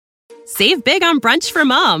Save big on brunch for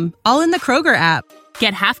mom, all in the Kroger app.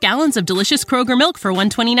 Get half gallons of delicious Kroger milk for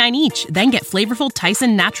 $1.29 each. Then get flavorful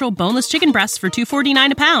Tyson natural boneless chicken breasts for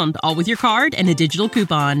 $2.49 a pound, all with your card and a digital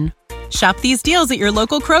coupon. Shop these deals at your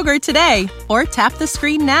local Kroger today, or tap the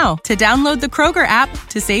screen now to download the Kroger app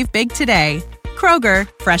to save big today. Kroger,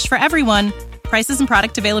 fresh for everyone. Prices and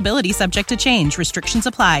product availability subject to change. Restrictions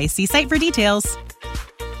apply. See site for details.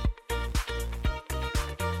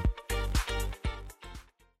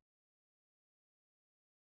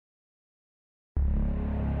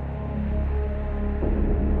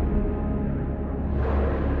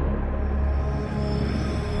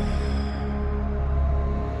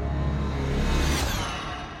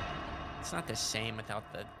 It's not the same without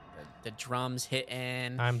the drums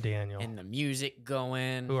hitting. I'm Daniel. And the music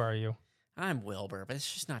going. Who are you? I'm Wilbur, but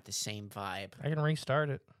it's just not the same vibe. I can restart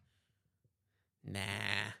it. Nah.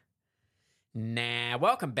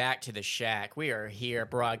 Welcome back to the Shack. We are here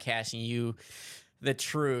broadcasting you the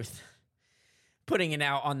truth, putting it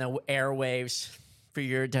out on the airwaves for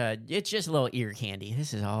your it's just a little ear candy.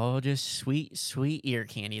 This is all just sweet, sweet ear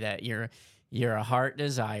candy that your heart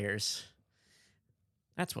desires.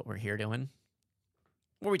 That's what we're here doing.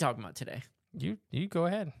 What are we talking about today? You go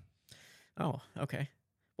ahead. Oh, okay.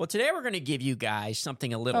 Well, today we're going to give you guys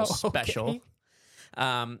something a little special.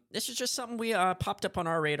 Okay. This is just something we popped up on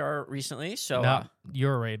our radar recently. So Not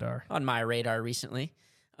your radar. On my radar recently.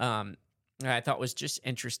 I thought was just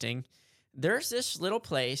interesting. There's this little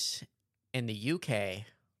place in the UK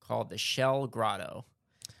called the Shell Grotto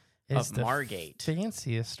of Margate.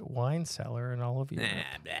 Fanciest wine cellar in all of Europe.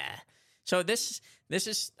 Blah. So this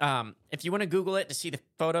is if you want to Google it to see the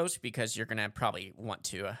photos, because you're gonna probably want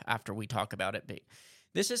to after we talk about it. But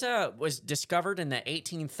this is was discovered in the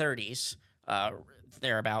 1830s,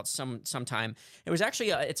 thereabouts, sometime. It was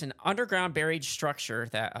actually it's an underground buried structure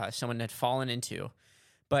that someone had fallen into,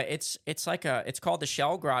 but it's called the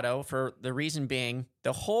Shell Grotto for the reason being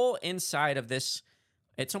the whole inside of this.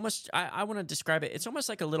 It's almost I want to describe it. It's almost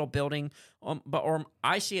like a little building, or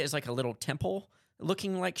I see it as like a little temple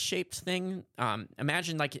looking like shaped thing.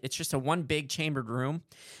 Imagine like it's just a one big chambered room,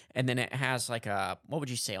 and then it has like a, what would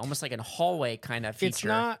you say, almost like a hallway kind of feature. It's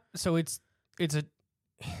not, so it's a,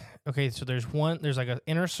 okay, so there's like an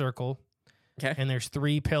inner circle, okay, and there's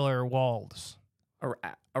 3 pillar walls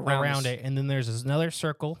around it, and then there's another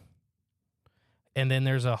circle, and then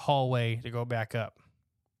there's a hallway to go back up.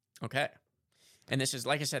 Okay. And this is,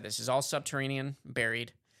 like I said, this is all subterranean,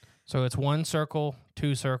 buried. So it's 1 circle,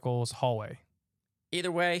 2 circles, hallway. Either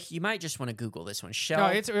way, you might just want to Google this one. Shell.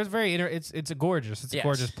 No, it's very it's a gorgeous. It's a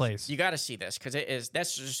gorgeous place. You got to see this because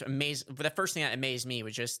that's just amazing. The first thing that amazed me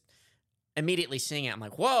was just immediately seeing it. I'm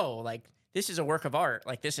like, whoa, like this is a work of art.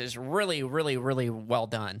 Like this is really, really, really well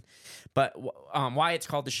done. But why it's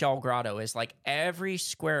called the Shell Grotto is like every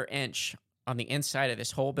square inch on the inside of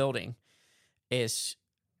this whole building is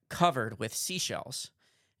covered with seashells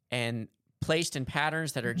and placed in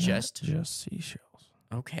patterns that are just seashells.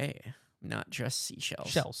 Okay. Not just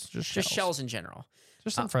seashells. Just shells in general.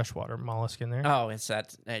 There's some freshwater mollusk in there. Oh, it's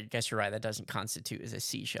that. I guess you're right. That doesn't constitute as a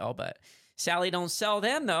seashell, but Sally don't sell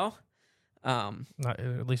them though. Not,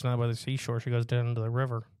 at least not by the seashore. She goes down into the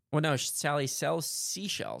river. Well, no, Sally sells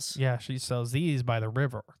seashells. Yeah, she sells these by the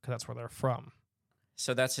river because that's where they're from.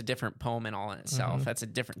 So that's a different poem in all in itself. Mm-hmm. That's a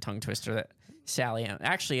different tongue twister that Sally.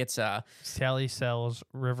 Actually, it's Sally sells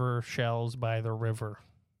river shells by the river.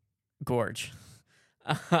 Gorge.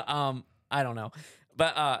 I don't know.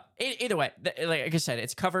 But either way, like I said,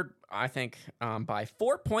 it's covered, I think, by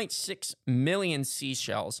 4.6 million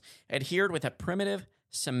seashells adhered with a primitive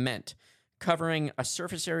cement covering a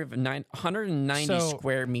surface area of 190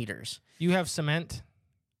 square meters. You have cement?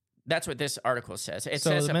 That's what this article says. It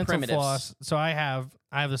says a primitive. Floss. So I have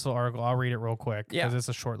this little article. I'll read it real quick because it's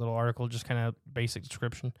a short little article, just kind of basic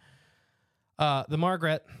description. The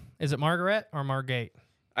Margaret, is it Margaret or Margate?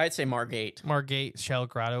 I'd say Margate. Margate Shell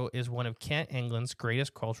Grotto is one of Kent, England's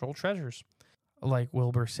greatest cultural treasures. Like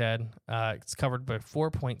Wilbur said, it's covered by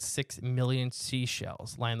 4.6 million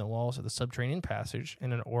seashells line the walls of the subterranean passage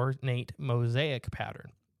in an ornate mosaic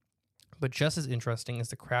pattern. But just as interesting is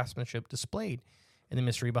the craftsmanship displayed and the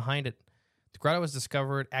mystery behind it. The grotto was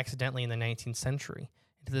discovered accidentally in the 19th century.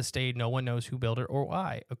 And to this day, no one knows who built it or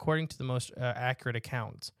why, according to the most accurate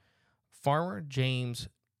accounts. Farmer James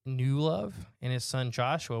Newlove and his son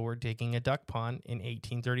Joshua were digging a duck pond in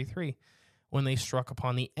 1833 when they struck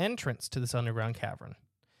upon the entrance to this underground cavern.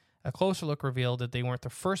 A closer look revealed that they weren't the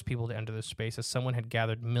first people to enter this space, as someone had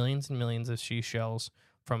gathered millions and millions of seashells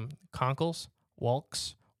from cockles,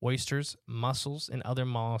 whelks, oysters, mussels, and other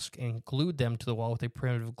mollusks and glued them to the wall with a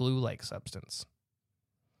primitive glue-like substance.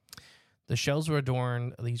 The shells were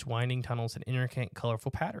adorned these winding tunnels in intricate,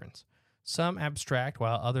 colorful patterns, some abstract,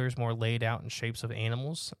 while others more laid out in shapes of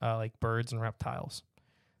animals like birds and reptiles.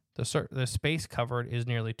 The space covered is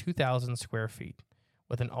nearly 2,000 square feet,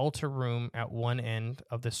 with an altar room at one end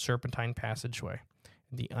of the serpentine passageway,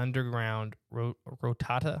 the underground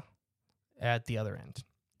rotata at the other end.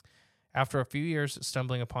 After a few years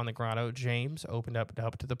stumbling upon the grotto, James opened up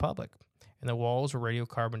to the public, and the walls were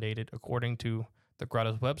radiocarbon dated. According to the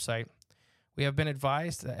grotto's website, we have been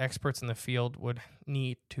advised that experts in the field would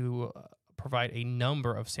need to provide a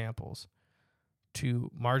number of samples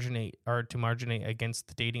to marginate against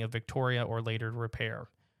the dating of Victoria or later repair,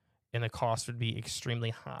 and the cost would be extremely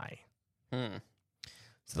high. So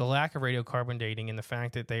the lack of radiocarbon dating and the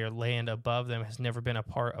fact that they are land above them has never been a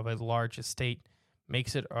part of a large estate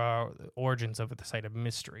makes it the origins of the site of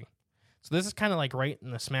mystery. So this is kind of like right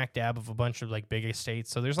in the smack dab of a bunch of like big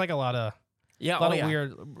estates. So there's like a lot of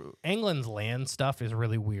weird. England's land stuff is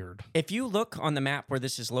really weird. If you look on the map where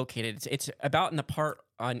this is located, it's about in the part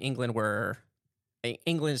on England where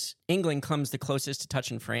England comes the closest to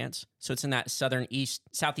touching France. So it's in that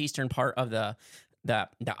southeastern part of the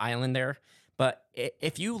island there. But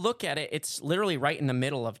if you look at it, it's literally right in the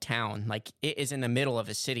middle of town. Like it is in the middle of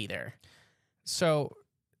a city there. So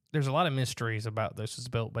there's a lot of mysteries about this is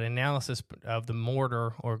built, but analysis of the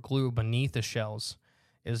mortar or glue beneath the shells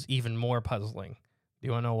is even more puzzling. Do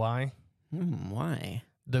you want to know why? Why?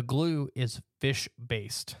 The glue is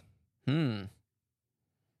fish-based. They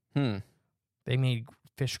made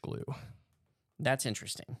fish glue. That's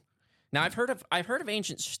interesting. Now I've heard of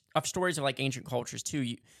stories of like ancient cultures too.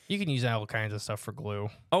 You can use all kinds of stuff for glue.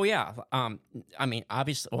 Oh yeah. I mean,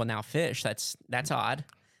 obviously, well now fish. That's odd.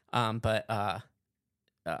 But I'm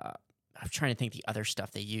trying to think the other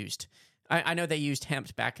stuff they used. I know they used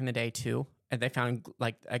hemp back in the day too, and they found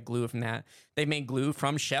like a glue from that. They made glue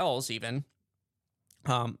from shells even.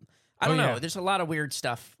 I don't know. There's a lot of weird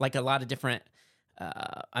stuff, like a lot of different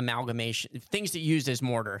amalgamation things that used as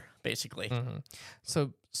mortar, basically.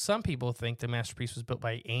 So some people think the masterpiece was built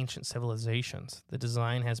by ancient civilizations. The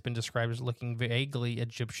design has been described as looking vaguely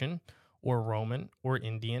Egyptian or Roman or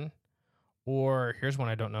Indian, or here's one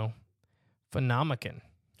I don't know,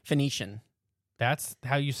 Phoenician. That's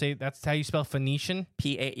how you spell Phoenician?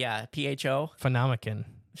 Pho. Phoenician.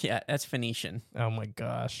 Yeah, that's Phoenician. Oh my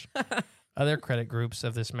gosh. Other credit groups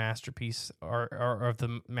of this masterpiece of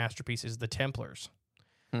the masterpiece is the Templars.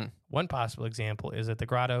 One possible example is that the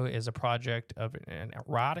grotto is a project of an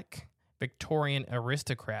erotic Victorian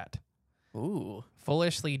aristocrat. Ooh.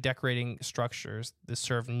 Foolishly decorating structures that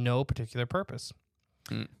serve no particular purpose.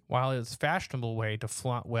 While it's a fashionable way to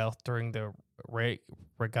flaunt wealth during the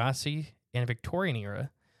Regency and Victorian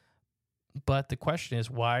era, but the question is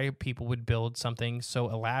why people would build something so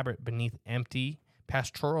elaborate beneath empty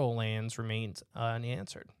pastoral lands remains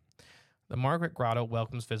unanswered. The Margaret Grotto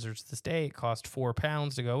welcomes visitors this day. It cost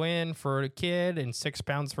 £4 to go in for a kid and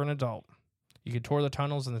 £6 for an adult. You can tour the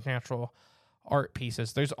tunnels and the natural art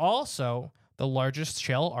pieces. There's also the largest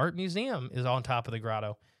shell art museum is on top of the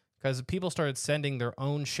grotto because people started sending their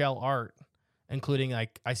own shell art, including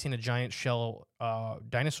like I seen a giant shell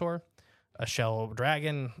dinosaur, a shell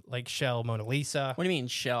dragon, like shell Mona Lisa. What do you mean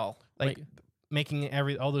shell? Like making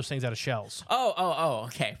all those things out of shells. Oh,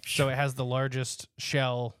 okay. So it has the largest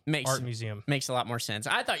shell art museum. Makes a lot more sense.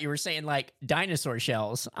 I thought you were saying like dinosaur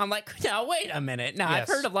shells. I'm like, no, wait a minute. No, Yes. I've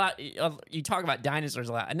heard a lot. You talk about dinosaurs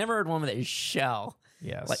a lot. I never heard one with a shell.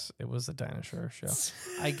 Yes, it was a dinosaur shell.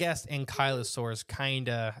 I guess ankylosaurs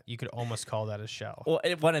you could almost call that a shell. Well,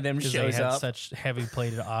 one of them shows they had up. such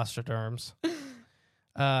heavy-plated osteroderms.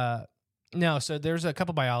 No, so there's a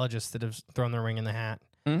couple biologists that have thrown their ring in the hat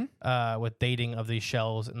with dating of these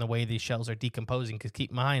shells and the way these shells are decomposing. Because keep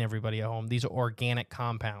in mind, everybody at home, these are organic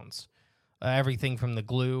compounds. Everything from the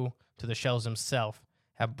glue to the shells themselves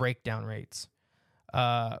have breakdown rates.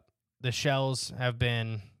 The shells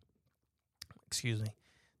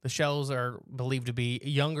are believed to be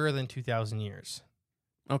younger than 2,000 years.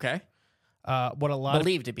 Okay.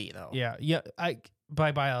 Believed to be, though. Yeah.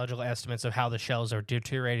 By biological estimates of how the shells are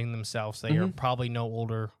deteriorating themselves, they are probably no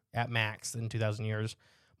older at max than 2,000 years,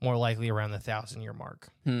 more likely around the 1,000-year mark.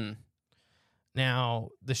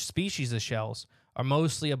 Now, the species of shells are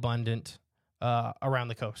mostly abundant around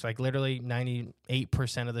the coast. Like literally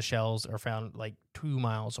 98% of the shells are found like 2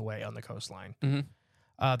 miles away on the coastline.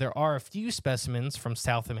 There are a few specimens from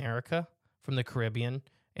South America, from the Caribbean,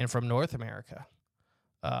 and from North America,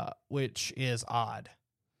 which is odd.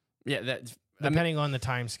 Yeah, that's... Depending on the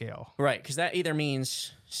time scale. Right, because that either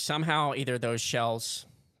means somehow either those shells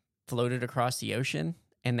floated across the ocean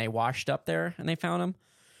and they washed up there and they found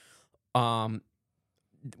them.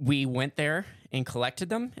 we went there and collected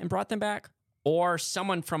them and brought them back, or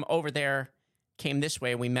someone from over there came this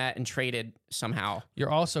way, we met and traded somehow. You're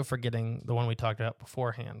also forgetting the one we talked about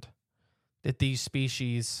beforehand, that these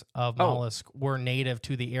species of mollusk were native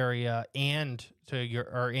to the area and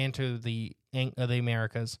to the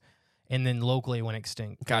Americas, and then locally went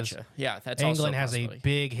extinct. Gotcha. Yeah, that's England also has a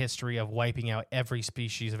big history of wiping out every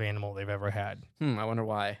species of animal they've ever had. I wonder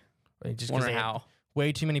why. Just wonder how.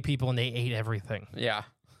 Way too many people and they ate everything. Yeah.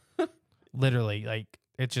 Literally, like,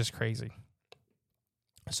 it's just crazy.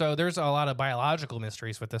 So there's a lot of biological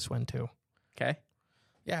mysteries with this one too. Okay.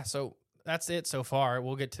 Yeah, so that's it so far.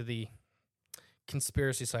 We'll get to the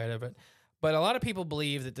conspiracy side of it. But a lot of people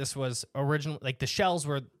believe that this was original, like the shells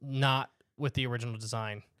were not with the original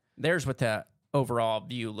design. There's what the overall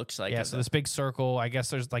view looks like. Yeah, so this big circle, I guess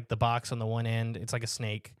there's like the box on the one end. It's like a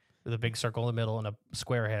snake with a big circle in the middle and a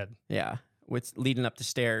square head. Yeah, with leading up the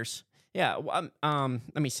stairs. Yeah,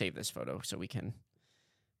 let me save this photo so we can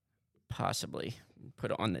possibly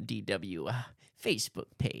put it on the DW Facebook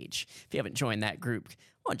page. If you haven't joined that group,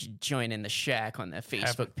 why don't you join in the shack on the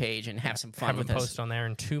Facebook page and have some fun with us? Post on there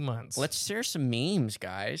in 2 months. Let's share some memes,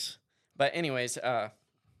 guys. But anyways,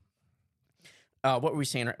 what were we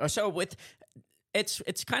saying? So with it's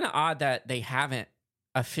kind of odd that they haven't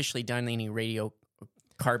officially done any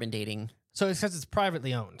radiocarbon dating. So it's because it's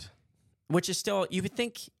privately owned, which is still you would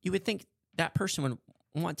think that person would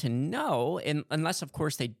want to know, unless of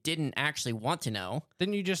course they didn't actually want to know.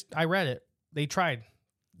 I read it. They tried.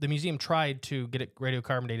 The museum tried to get it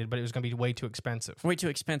radiocarbon dated, but it was going to be way too expensive. Way too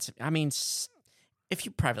expensive. I mean, if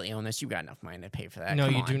you privately own this, you got enough money to pay for that. No,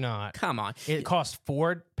 you do not. Come on. It costs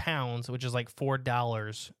 £4, which is like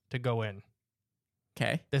 $4 to go in.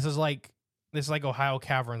 Okay. This is like Ohio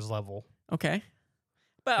Caverns level. Okay.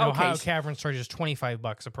 But and okay. Ohio Caverns charges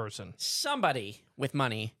 $25 a person. Somebody with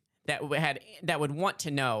money that would want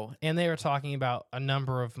to know. And they were talking about a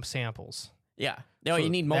number of samples. Yeah. No, you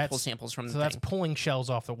need multiple samples from the thing. So that's pulling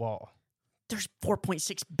shells off the wall. There's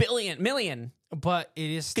 4.6 million. But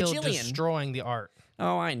it is still destroying the art.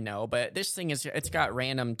 Oh, I know, but this thing it's got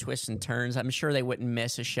random twists and turns. I'm sure they wouldn't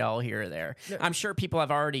miss a shell here or there. No. I'm sure people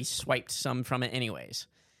have already swiped some from it anyways.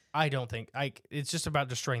 I don't think. It's just about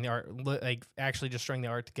destroying the art, like actually destroying the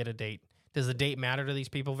art to get a date. Does the date matter to these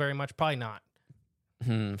people very much? Probably not.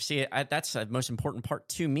 See, that's the most important part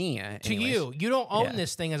to me. To you. You don't own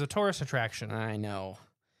this thing as a tourist attraction. I know.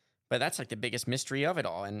 But that's like the biggest mystery of it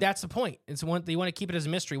all. And that's the point. It's one you want to keep it as a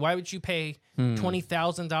mystery. Why would you pay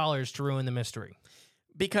 $20,000 to ruin the mystery?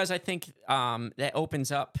 Because I think that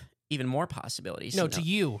opens up even more possibilities. No, to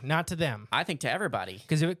you, not to them. I think to everybody.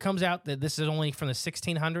 Because if it comes out that this is only from the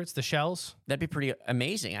 1600s, the shells, that'd be pretty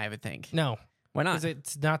amazing, I would think. No. Why not? Because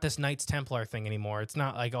it's not this Knights Templar thing anymore. It's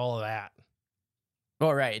not like all of that.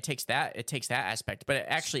 Well, right. It takes that aspect, but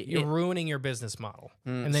you're ruining your business model,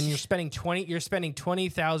 and then you're spending $20,000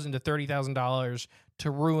 to $30,000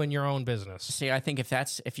 to ruin your own business. See, I think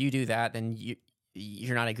if you do that, then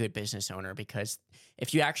you're not a good business owner, because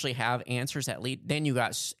if you actually have answers that lead, then you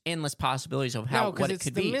got endless possibilities of what it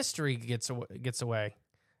could be. The mystery gets away.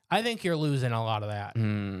 I think you're losing a lot of that.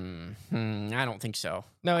 I don't think so.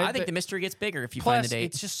 No, I think the mystery gets bigger if you find the date.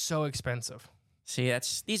 It's just so expensive. See,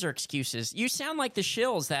 these are excuses. You sound like the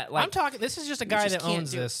shills that like. I'm talking. This is just a guy that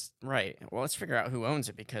owns this. Right. Well, let's figure out who owns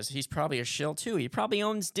it, because he's probably a shill too. He probably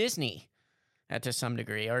owns Disney, to some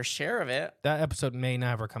degree, or a share of it. That episode may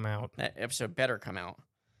never come out. That episode better come out.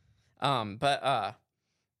 Yeah,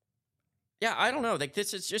 I don't know. Like,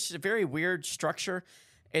 this is just a very weird structure.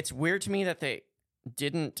 It's weird to me that they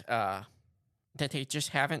didn't. That they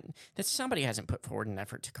just haven't, that somebody hasn't put forward an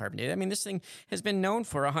effort to carbon date. I mean, this thing has been known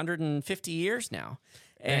for 150 years now.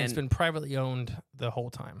 And it's been privately owned the whole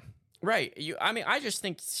time. Right. I just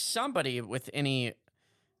think somebody with any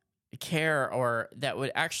care, or that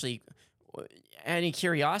would actually, any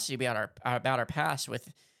curiosity about our past with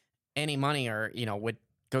any money, or, would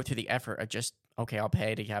go through the effort of just, okay, I'll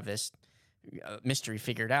pay to have this mystery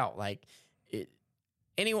figured out. Like,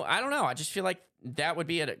 anyway, I don't know. I just feel like that would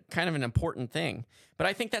be kind of an important thing. But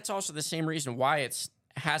I think that's also the same reason why it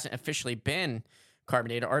hasn't officially been carbon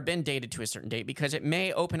dated or been dated to a certain date, because it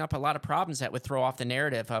may open up a lot of problems that would throw off the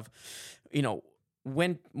narrative of,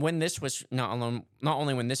 when this was not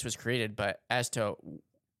only when this was created, but as to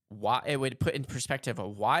why. It would put in perspective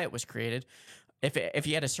of why it was created. If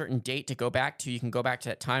you had a certain date to go back to, you can go back to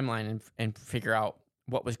that timeline and figure out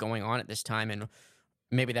what was going on at this time, and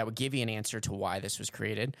maybe that would give you an answer to why this was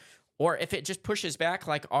created. Or if it just pushes back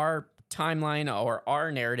like our timeline or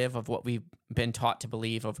our narrative of what we've been taught to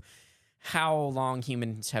believe of how long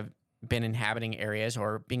humans have been inhabiting areas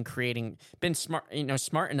or been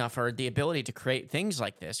smart enough, or the ability to create things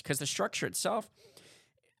like this, because the structure itself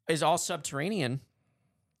is all subterranean.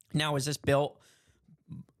 Now, was this built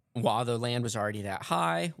while the land was already that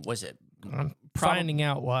high? Was it? I'm finding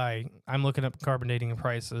out why. I'm looking up carbon dating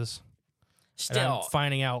prices. Still, I'm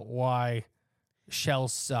finding out why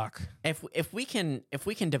shells suck. If we can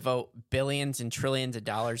devote billions and trillions of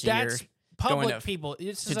dollars a year, That's public people.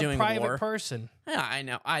 This is a private person. Yeah, I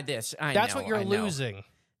know. That's what you're losing.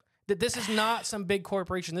 That this is not some big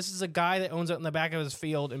corporation. This is a guy that owns it in the back of his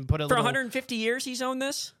field and put a for little, 150 years he's owned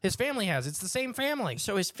this. His family has. It's the same family.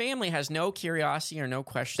 So his family has no curiosity or no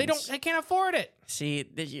questions. They can't afford it. See,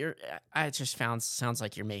 sounds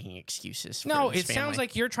like you're making excuses. No, this it family. sounds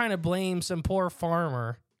like you're trying to blame some poor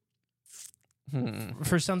farmer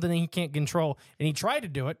for something that he can't control, and he tried to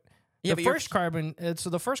do it. Yeah, the first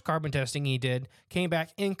carbon testing he did came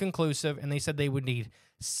back inconclusive, and they said they would need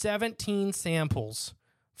 17 samples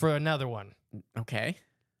for another one. Okay.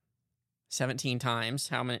 17 times.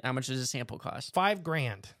 How much does a sample cost?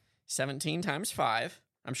 $5,000. 17 times 5.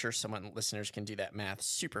 I'm sure listeners can do that math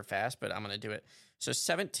super fast, but I'm going to do it. So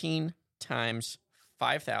 17 times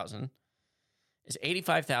 5,000 is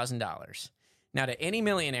 $85,000. Now, to any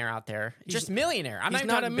millionaire out there, just millionaire. He's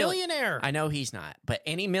not a millionaire. I know he's not, but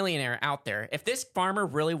any millionaire out there, if this farmer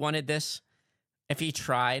really wanted this, if he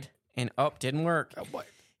tried and didn't work. What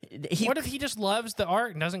if he just loves the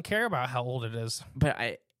art and doesn't care about how old it is?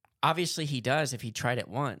 But obviously he does if he tried it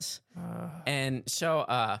once. And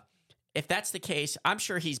so if that's the case, I'm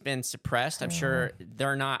sure he's been suppressed. I'm sure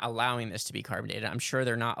they're not allowing this to be carbonated. I'm sure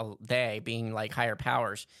they, being like higher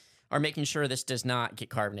powers, are making sure this does not get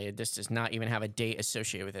carbonated. This does not even have a date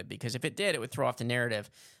associated with it, because if it did, it would throw off the narrative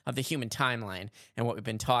of the human timeline and what we've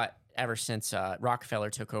been taught ever since Rockefeller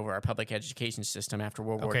took over our public education system after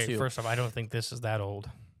World War II. Okay, first off, I don't think this is that old.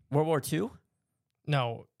 World War II?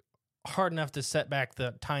 No, hard enough to set back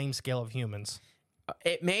the time scale of humans.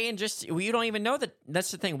 It may, and we don't even know that.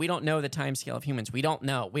 That's the thing. We don't know the time scale of humans. We don't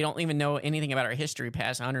know. We don't even know anything about our history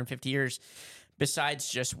past 150 years, besides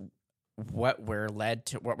just what we're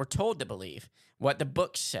told to believe, what the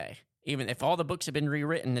books say. Even if all the books have been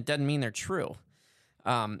rewritten, it doesn't mean they're true.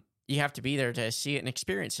 You have to be there to see it and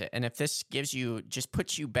experience it. And if this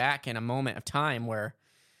puts you back in a moment of time where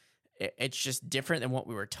it's just different than what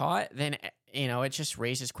we were taught, then, it just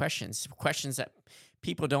raises questions that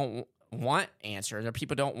people don't want answered, or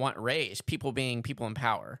people don't want raised, people being people in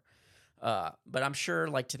power. But I'm sure,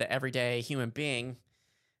 like, to the everyday human being,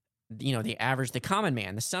 the common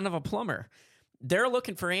man, the son of a plumber, they're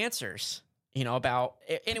looking for answers, about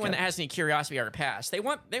anyone that has any curiosity about our past. They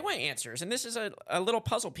want answers. And this is a little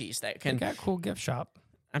puzzle piece that can... They got a cool gift shop.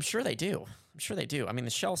 I'm sure they do. I mean, the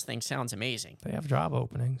shells thing sounds amazing. They have job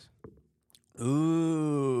openings.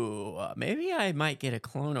 Ooh, maybe I might get a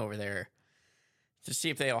clone over there to see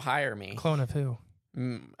if they'll hire me. Clone of who?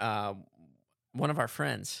 One of our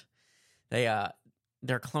friends. They're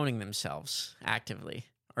cloning themselves actively,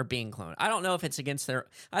 or being cloned. I don't know if it's against their...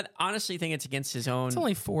 I honestly think it's against his own... It's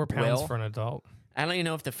only 4 pounds for an adult. I don't even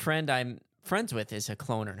know if the friend I'm friends with is a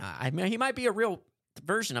clone or not. I mean, he might be a real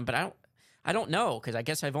version of him, but I don't know, because I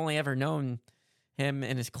guess I've only ever known him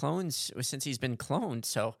and his clones since he's been cloned.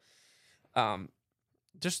 So,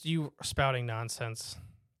 just you spouting nonsense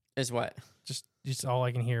is what? Just all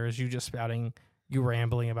I can hear is you just spouting, you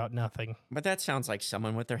rambling about nothing. But that sounds like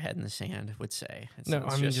someone with their head in the sand would say. No,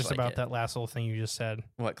 I mean just like about that last little thing you just said.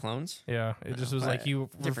 What, clones? Yeah, it just was like you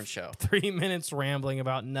different show. 3 minutes rambling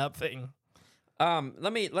about nothing.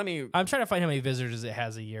 Let me. I'm trying to find how many visitors it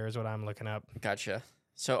has a year is what I'm looking up. Gotcha.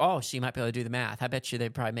 So you might be able to do the math. I bet you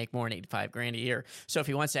they'd probably make more than $85,000 a year. So if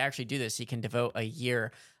he wants to actually do this, he can devote a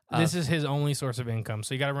year. This is his only source of income,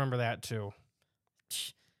 so you got to remember that too.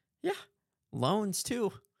 Yeah, loans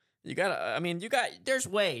too. There's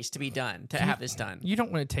ways to be done to have this done. You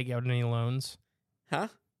don't want to take out any loans, huh?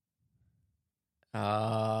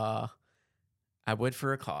 I would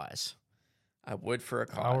for a cause. I'll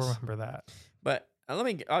remember that. But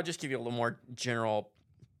I'll just give you a little more general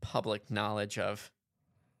public knowledge of,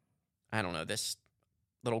 I don't know, this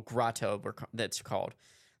little grotto that's called.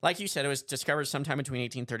 Like you said, it was discovered sometime between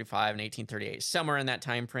 1835 and 1838, somewhere in that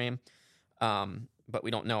time frame, but we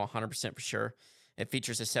don't know 100% for sure. It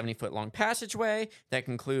features a 70-foot long passageway that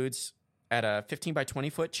concludes at a 15 by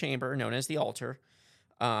 20-foot chamber known as the altar.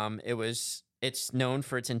 It's known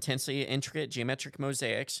for its intensely intricate geometric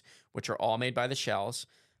mosaics, which are all made by the shells.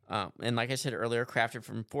 And like I said earlier, crafted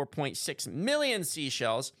from 4.6 million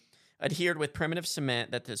seashells, adhered with primitive cement.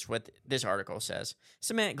 That's what this article says.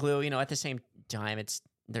 Cement glue, at the same time, it's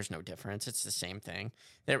there's no difference. It's the same thing.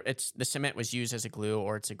 The cement was used as a glue,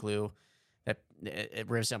 or it's a glue that it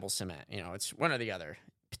resembles cement. It's one or the other.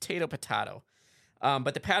 Potato.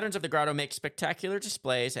 But the patterns of the grotto make spectacular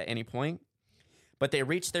displays at any point, but they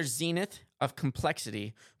reach their zenith of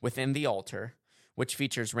complexity within the altar, which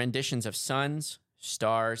features renditions of suns,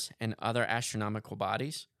 stars, and other astronomical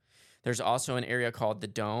bodies. There's also an area called the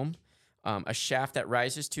dome, a shaft that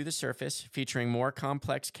rises to the surface, featuring more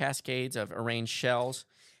complex cascades of arranged shells,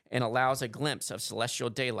 and allows a glimpse of celestial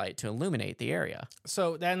daylight to illuminate the area.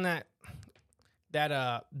 So then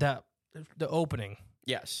the opening.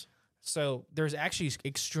 Yes. So there's actually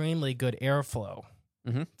extremely good airflow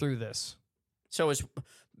through this. So it was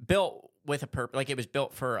built with a purpose, like it was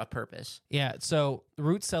built for a purpose. Yeah. So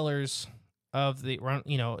root cellars of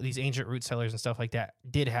these ancient root cellars and stuff like that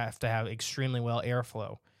did have to have extremely well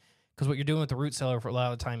airflow, because what you're doing with the root cellar for a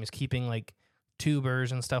lot of the time is keeping like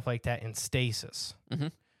tubers and stuff like that in stasis. Mm-hmm.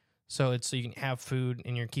 So you can have food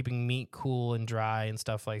and you're keeping meat cool and dry and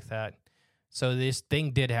stuff like that. So this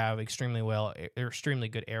thing did have extremely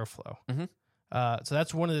good airflow. Mm-hmm. So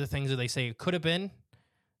that's one of the things that they say it could have been.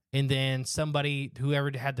 And then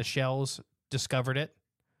whoever had the shells discovered it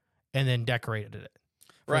and then decorated it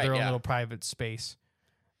for their own little private space.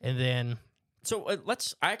 And then... So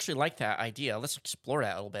I actually like that idea. Let's explore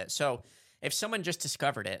that a little bit. So if someone just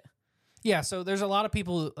discovered it... Yeah, so there's a lot of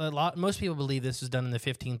people, most people believe this was done in the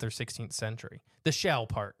 15th or 16th century. The shell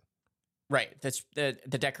part. Right, that's the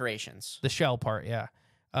decorations. The shell part, yeah.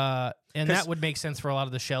 And that would make sense for a lot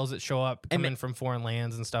of the shells that show up coming from foreign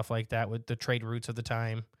lands and stuff like that with the trade routes of the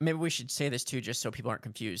time. Maybe we should say this too, just so people aren't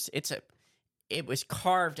confused. It was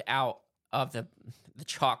carved out of the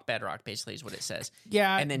chalk bedrock, basically, is what it says.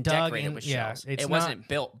 Yeah, and then decorated with shells. It wasn't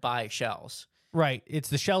built by shells. Right. It's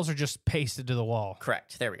the shells are just pasted to the wall.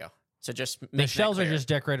 Correct. There we go. So just the shells are just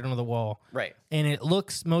decorated onto the wall. Right. And it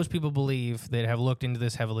looks, most people believe that have looked into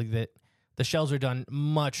this heavily, that the shells are done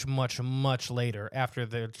much, much, much later after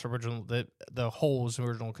the hole's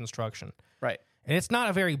original construction. Right. And it's not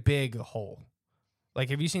a very big hole. Like,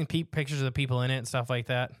 have you seen pictures of the people in it and stuff like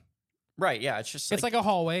that? Right, yeah. It's like a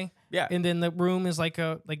hallway. Yeah. And then the room is like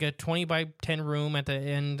a 20 by 10 room at the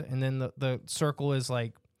end, and then the circle is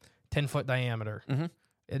like 10-foot diameter. Mm-hmm.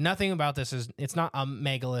 Nothing about this it's not a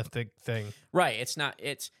megalithic thing. Right. It's not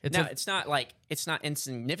not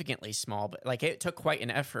insignificantly small, but like it took quite an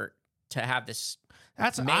effort to have this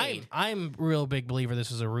made. I'm a real big believer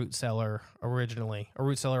this was a root cellar originally. A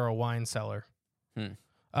root cellar or a wine cellar. You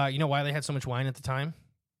know why they had so much wine at the time?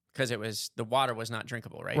 Because the water was not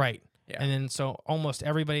drinkable, right? Right. Yeah. And then so almost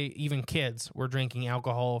everybody, even kids, were drinking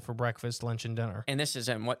alcohol for breakfast, lunch, and dinner. And this is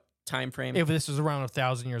in what time frame? If this was around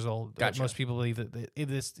 1,000 years old, Gotcha. Most people believe that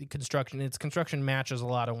its construction matches a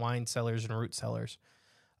lot of wine cellars and root cellars.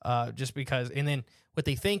 Just because, and then what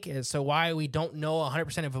they think is, so why we don't know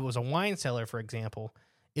 100% if it was a wine cellar, for example,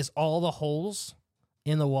 is all the holes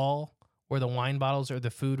in the wall where the wine bottles or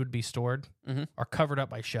the food would be stored are covered up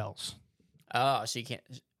by shells. Oh, so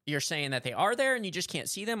you're saying that they are there and you just can't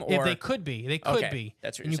see them? Or If they could be. They could be.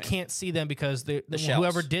 That's what and you're you saying. can't see them because shells.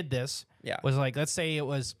 whoever did this was like, let's say it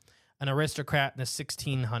was an aristocrat in the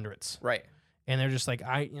 1600s. Right. And they're just like,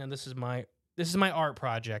 this is my art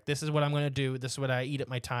project. This is what I'm going to do. This is what I eat at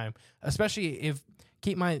my time. Especially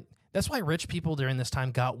that's why rich people during this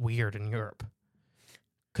time got weird in Europe.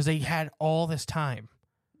 Because they had all this time.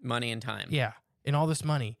 Money and time. Yeah. And all this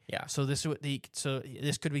money. Yeah. So this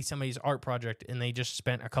could be somebody's art project, and they just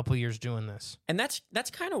spent a couple years doing this. And that's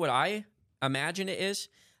kind of what I imagine it is.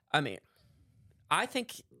 I mean, I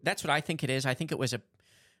think that's what I think it is. I think it was a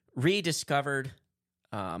rediscovered,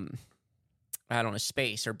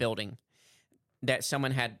 space or building that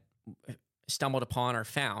someone had stumbled upon or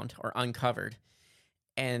found or uncovered,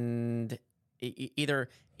 and either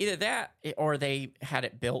that or they had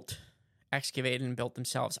it built, excavated and built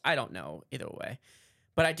themselves. I don't know either way,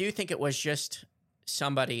 but I do think it was just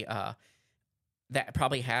somebody that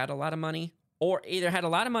probably had a lot of money, or either had a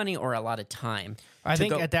lot of money or a lot of time. I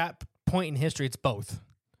think at that point in history, it's both.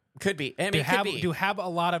 Could be. I mean, to have a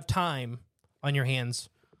lot of time on your hands,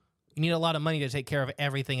 you need a lot of money to take care of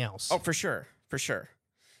everything else. Oh, for sure. For sure.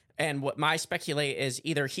 And what my speculate is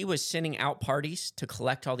either he was sending out parties to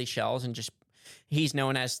collect all these shells and just, he's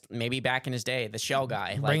known as, maybe back in his day, the shell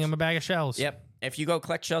guy. Bring him a bag of shells. Yep. If you go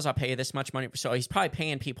collect shells, I'll pay you this much money. So he's probably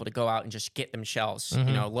paying people to go out and just get them shells,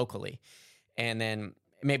 locally. And then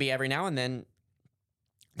maybe every now and then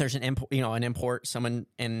there's an import, someone,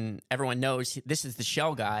 and everyone knows this is the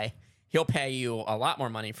shell guy. He'll pay you a lot more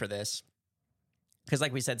money for this. Because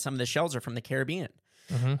like we said, some of the shells are from the Caribbean.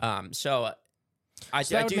 So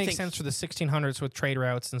that would make sense for the 1600s with trade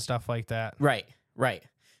routes and stuff like that. Right.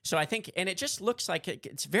 So I think, and it just looks like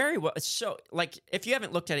it's very well. It's so like if you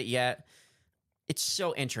haven't looked at it yet, it's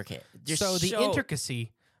so intricate. So the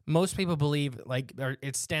intricacy, most people believe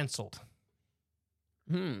it's stenciled.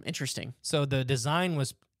 Interesting. So the design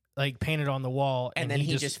was like painted on the wall, and then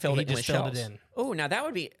he just filled it in. Oh, now that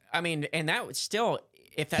would be. I mean, and that would still,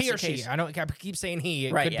 if that's he or the case, she. I keep saying he.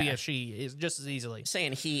 It could be a she. Is just as easily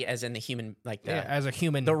saying he as in the human, like as a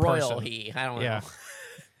human, the royal person. he. I don't know.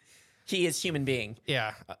 He is human being.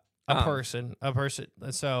 Yeah, a person.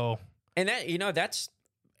 So, and that that's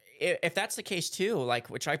if that's the case too, like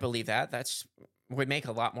which I believe that's would make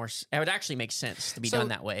a lot more. It would actually make sense to be done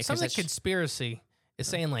that way. Some of the conspiracy is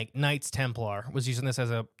saying like Knights Templar was using this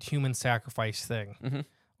as a human sacrifice thing,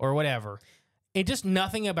 or whatever. It just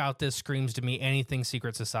nothing about this screams to me anything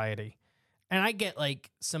secret society. And I get like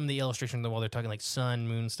some of the illustration on the wall. They're talking like sun,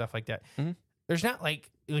 moon, stuff like that. There's not like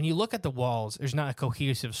when you look at the walls, there's not a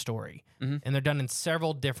cohesive story, and they're done in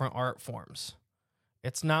several different art forms.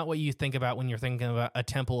 It's not what you think about when you're thinking about a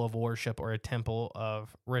temple of worship or a temple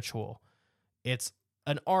of ritual. It's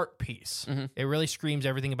an art piece. It really screams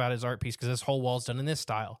everything about his art piece because this whole wall's done in this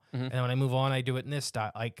style. And when I move on, I do it in this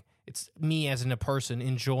style. Like it's me as a person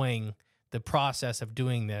enjoying the process of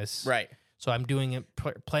doing this. Right. So I'm doing it,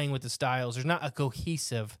 playing with the styles. There's not a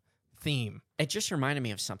cohesive theme. It just reminded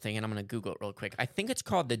me of something, and I'm going to Google it real quick. I think it's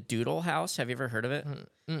called the Doodle House. Have you ever heard of it?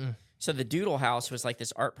 So the Doodle House was like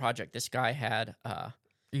this art project this guy had.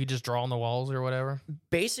 You just draw on the walls or whatever?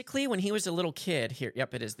 Basically, when he was a little kid, here,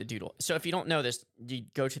 yep, it is the Doodle. So if you don't know this, you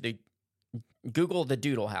go to Google the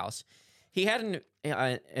Doodle House. He had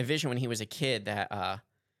a vision when he was a kid that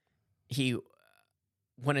he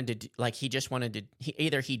wanted to, like, he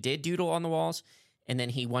did doodle on the walls, and then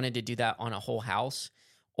he wanted to do that on a whole house,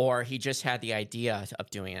 or he just had the idea of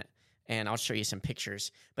doing it. And I'll show you some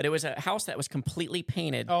pictures. But it was a house that was completely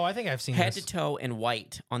painted. Oh, I think I've seen head this. to toe in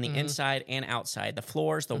white on the inside and outside. The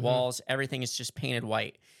floors, the walls, everything is just painted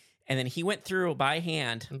white. And then he went through by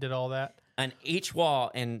hand And did all that on each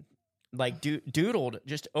wall and like doodled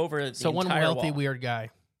just over the entire one wealthy wall. weird guy.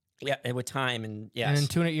 Yeah, and with time and yes. And in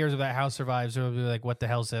 200 years, if that house survives, it'll be like, what the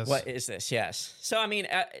hell's this? What is this? Yes. So I mean,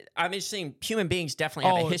 I'm just saying, human beings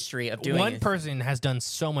definitely have a history of doing. One person has done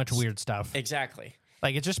so much weird stuff. Exactly.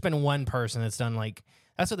 Like, it's just been one person that's done, like,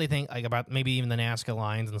 that's what they think, like, about maybe even the Nazca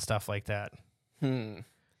lines and stuff like that.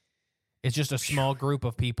 It's just a small group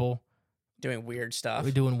of people doing weird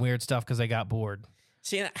stuff. Doing weird stuff because they got bored.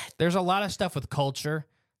 See, there's a lot of stuff with culture.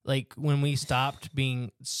 Like, when we stopped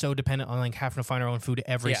being so dependent on, like, having to find our own food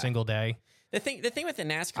every single day. The thing with the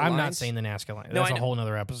Nazca I'm lines, not saying the Nazca line. That's a whole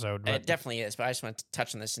nother episode. But. It definitely is, but I just want to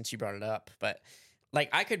touch on this since you brought it up. But, like,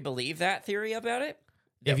 I could believe that theory about it.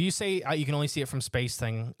 If you say you can only see it from space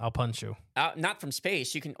thing, I'll punch you. Not from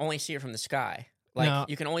space. You can only see it from the sky. Like,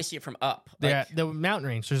 you can only see it from up. Yeah, the mountain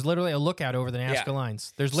range. There's literally a lookout over the Nazca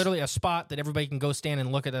lines. There's literally a spot that everybody can go stand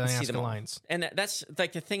and look at the Nazca lines. And that's,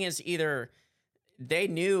 like, the thing is either they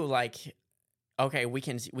knew, like, okay, we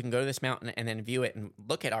can go to this mountain and then view it and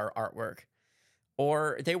look at our artwork,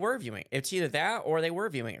 or they were viewing it. It's either that or they were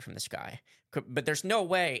viewing it from the sky. But there's no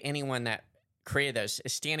way anyone that created those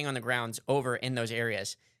is standing on the grounds over in those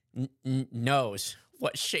areas knows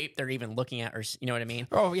what shape they're even looking at, or you know what I mean?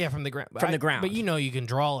 Oh yeah, from the ground. From the ground. But you can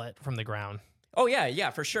draw it from the ground. Oh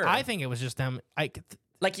yeah, for sure. I think it was just them.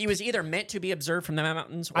 Like he was either meant to be observed from the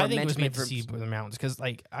mountains, or I think meant it was to meant be to see from the mountains. Because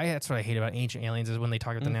that's what I hate about ancient aliens is when they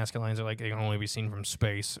talk about the Nazca lines, they're like they can only be seen from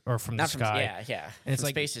space or from the sky. Yeah. And it's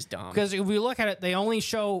like space is dumb. Because if we look at it, they only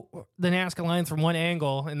show the Nazca lines from one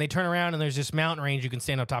angle, and they turn around and there's this mountain range you can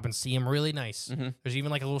stand up top and see them really nice. There's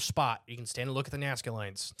even like a little spot you can stand and look at the Nazca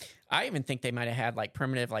lines. I even think they might have had like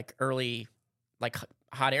primitive, like early, like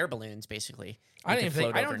hot air balloons, basically. I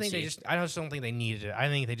just don't think they needed it. I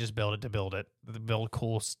think they just built it to build it, to build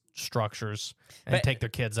cool structures, and take their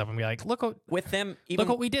kids up and be like, look what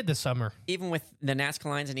we did this summer. Even with the Nazca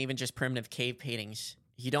lines and even just primitive cave paintings,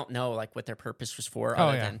 you don't know like what their purpose was for.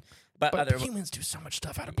 But humans do so much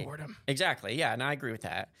stuff out of boredom. Exactly. Yeah, and I agree with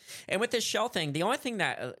that. And with this shell thing, the only thing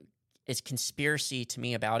that is conspiracy to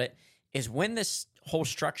me about it is when this whole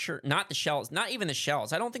structure, not the shells, not even the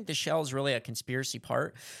shells. I don't think the shell is really a conspiracy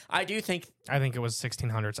part. I think it was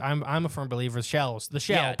 1600s. I'm a firm believer of shells. The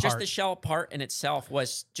shell part. Just the shell part in itself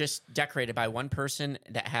was just decorated by one person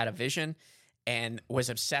that had a vision and was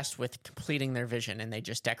obsessed with completing their vision, and they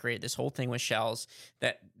just decorated this whole thing with shells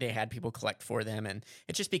that they had people collect for them, and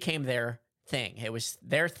it just became their thing. It was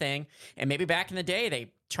their thing, and maybe back in the day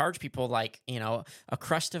they charged people like, a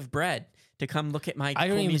crust of bread to come look at my I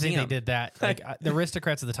don't even museum. think they did that. Like the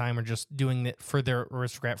aristocrats at the time are just doing it for their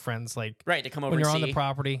aristocrat friends. Like right, to come over when and you're see. on the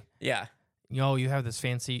property. Yeah. yo, you have this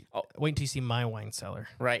fancy. Oh. Wait until you see my wine cellar.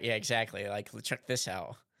 Right, yeah, exactly. Like, check this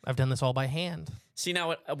out. I've done this all by hand. See,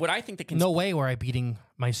 now, what I think the... No way were I beating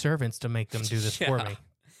my servants to make them do this for me.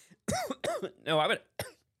 No, I would...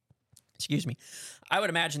 Excuse me. I would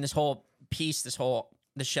imagine this whole piece,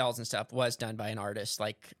 the shells and stuff was done by an artist,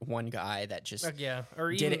 like one guy that just or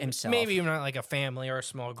did even, it himself. Maybe even not like a family or a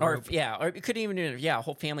small group. Or it could even be a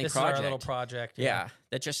whole family this project. Is our little project. Yeah,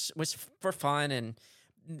 that just was for fun. And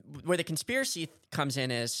where the conspiracy comes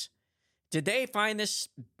in is, did they find this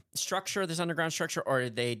structure, this underground structure, or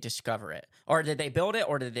did they discover it? Or did they build it,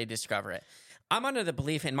 or did they discover it? I'm under the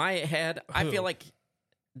belief in my head, I feel like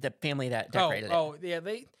the family that decorated it. Oh, yeah,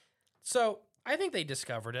 So I think they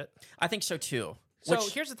discovered it. I think so too. So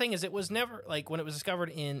here's the thing: is it was never like when it was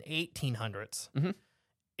discovered in 1800s. Mm-hmm.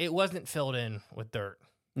 It wasn't filled in with dirt.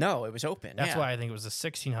 No, it was open. That's why I think it was the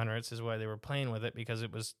 1600s is why they were playing with it, because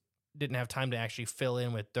it didn't have time to actually fill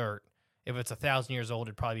in with dirt. If it's 1,000 years old,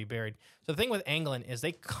 it'd probably be buried. So the thing with England is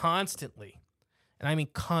they constantly, and I mean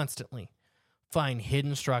constantly, find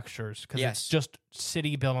hidden structures because it's just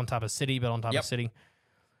city built on top of city built on top of city.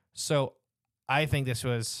 So I think this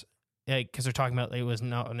was because they're talking about it was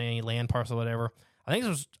not on any land parcel or whatever. I think this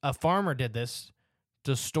was a farmer did this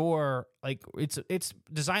to store, like it's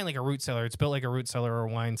designed like a root cellar. It's built like a root cellar or a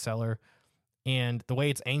wine cellar. And the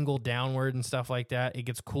way it's angled downward and stuff like that, it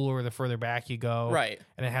gets cooler the further back you go. Right.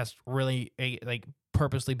 And it has really like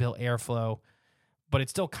purposely built airflow, but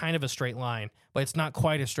it's still kind of a straight line, but it's not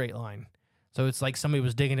quite a straight line. So it's like somebody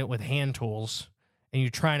was digging it with hand tools and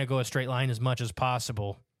you're trying to go a straight line as much as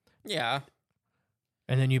possible. Yeah.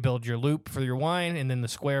 And then you build your loop for your wine and then the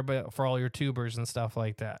square for all your tubers and stuff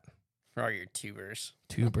like that. For all your tubers.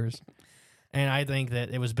 And I think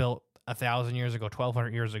that it was built 1,000 years ago,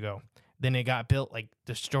 1,200 years ago. Then it got built, like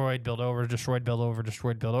destroyed, built over, destroyed, built over,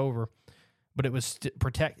 destroyed, built over. But it was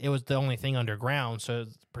it was the only thing underground, so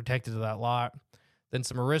it's protected to that lot. Then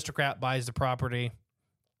some aristocrat buys the property,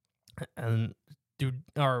 and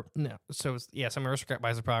some aristocrat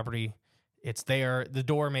buys the property. It's there. The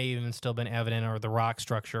door may even still been evident, or the rock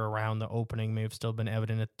structure around the opening may have still been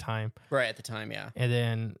evident at the time. Right at the time, yeah. And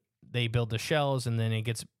then they build the shells, and then it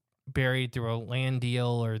gets buried through a land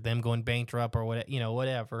deal, or them going bankrupt, or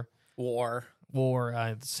whatever. War.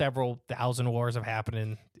 Several thousand wars have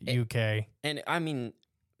happened in UK. And I mean,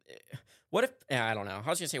 what if? I don't know. I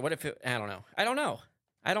was gonna say, what if? I don't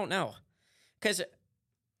know. Because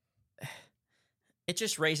it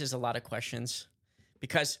just raises a lot of questions.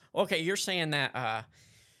 Because you're saying that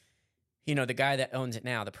the guy that owns it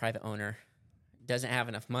now, the private owner, doesn't have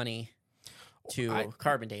enough money to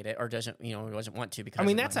carbon date it, or doesn't want to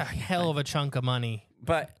because that's a hell of a chunk of money.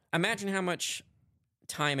 But imagine how much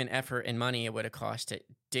time and effort and money it would have cost to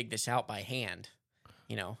dig this out by hand.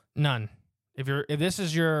 None. If this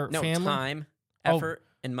is your family, time, effort,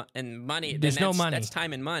 and money. There's no money. That's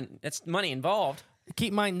time and money. That's money involved. Keep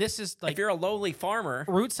in mind, this is like if you're a lowly farmer.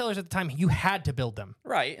 Root cellars at the time, you had to build them.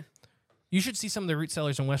 Right. You should see some of the root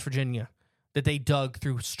cellars in West Virginia that they dug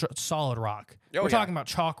through solid rock. We're talking about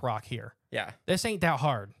chalk rock here. Yeah. This ain't that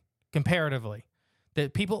hard comparatively.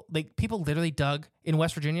 That people literally dug in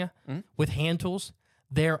West Virginia with hand tools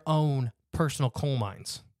their own personal coal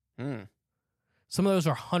mines. Mm. Some of those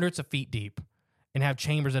are hundreds of feet deep and have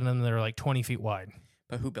chambers in them that are like 20 feet wide.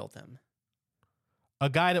 But who built them? A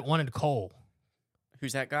guy that wanted coal.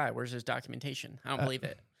 Who's that guy? Where's his documentation? I don't believe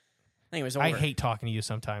it. I think it was older. I hate talking to you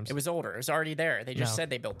sometimes. It was older. It was already there. They just said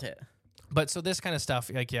they built it. But so this kind of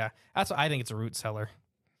stuff, that's what I think it's a root cellar.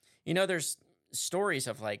 There's stories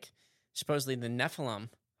of supposedly the Nephilim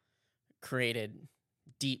created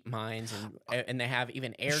deep mines, and they have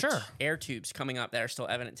even air tubes coming up that are still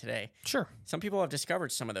evident today. Sure. Some people have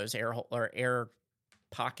discovered some of those air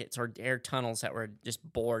pockets or air tunnels that were just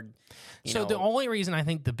bored. The only reason I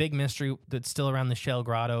think the big mystery that's still around the shell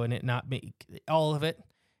grotto and it not all of it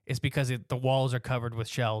is because the walls are covered with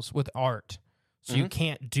shells with art. So you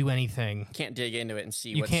can't do anything. Can't dig into it and see.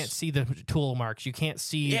 You can't see the tool marks. You can't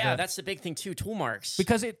see. Yeah, that's the big thing too. Tool marks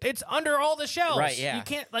because it's under all the shells. Right. Yeah. You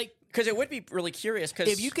can't because it would be really curious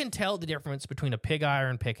because if you can tell the difference between a pig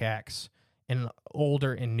iron pickaxe and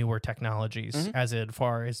older and newer technologies as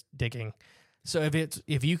far as digging. So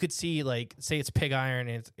if you could see say it's pig iron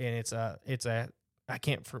and it's not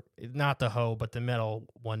the hoe but the metal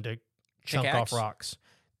one to chunk off rocks.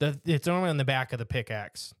 It's only on the back of the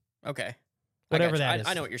pickaxe. Okay. Whatever that is.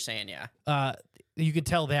 I know what you're saying, yeah. You could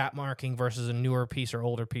tell that marking versus a newer piece or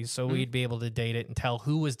older piece, so we'd be able to date it and tell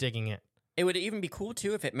who was digging it. It would even be cool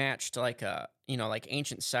too if it matched like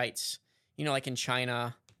ancient sites, like in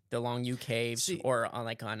China, the Long U caves, or on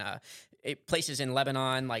places in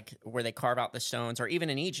Lebanon, like where they carve out the stones, or even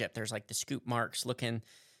in Egypt, there's like the scoop marks looking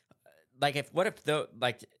like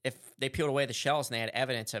if they peeled away the shells and they had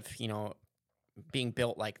evidence of being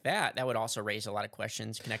built like that, that would also raise a lot of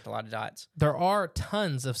questions, connect a lot of dots. There are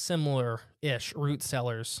tons of similar-ish root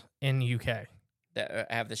cellars in the UK That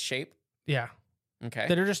have this shape. Yeah. Okay.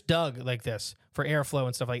 That are just dug like this for airflow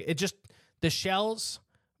and stuff like it. Just the shells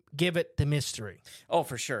give it the mystery. Oh,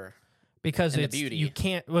 for sure. Because And it's the beauty. you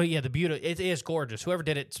can't. Well, yeah, the beauty. It is gorgeous. Whoever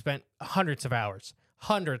did it spent hundreds of hours,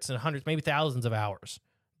 hundreds and hundreds, maybe thousands of hours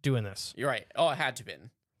doing this. You're right. Oh, it had to have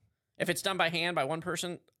been. If it's done by hand by one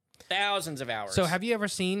person, thousands of hours. So, have you ever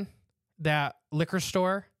seen that liquor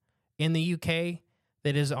store in the UK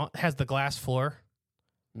that has the glass floor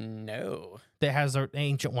No. that has an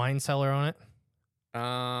ancient wine cellar on it?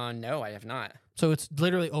 No, I have not. So it's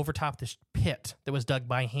literally over top this pit that was dug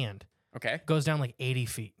by hand. Okay. Goes down like 80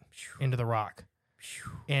 feet into the rock.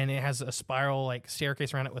 And it has a spiral like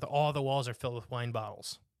staircase around it with all the walls are filled with wine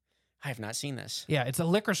bottles. I have not seen this. Yeah, it's a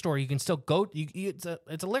liquor store. You can still go. It's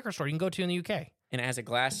a liquor store you can go to in the UK. And it has a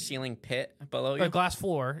glass ceiling pit below you. A glass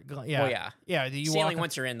floor. Yeah. Oh, yeah. Yeah. You Ceiling walk,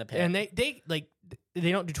 once you're in the pit. and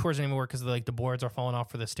they don't do tours anymore because like the boards are falling off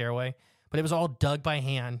for the stairway. But it was all dug by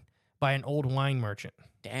hand by an old wine merchant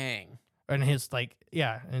Dang. and his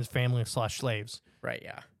and his family / slaves. Right.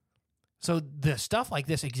 Yeah. So the stuff like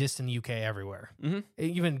this exists in the UK everywhere,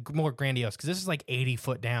 even more grandiose because this is like 80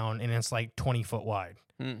 foot down and it's like 20 foot wide.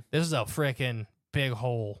 This is a freaking big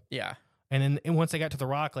hole. Yeah. And then once they got to the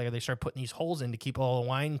rock layer, they started putting these holes in to keep all the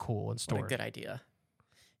wine cool and stored. What a good idea.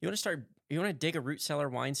 You want to dig a root cellar,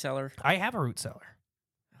 wine cellar? I have a root cellar.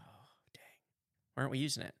 Oh, dang. Why aren't we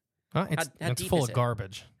using it? It's deep full is of it?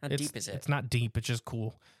 garbage. How deep is it? It's not deep. It's just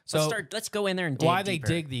cool. So Let's go in there and dig why deeper.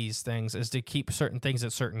 they dig these things is to keep certain things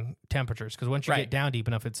at certain temperatures. Because once you Right. get down deep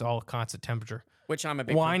enough, it's all constant temperature. Which I'm a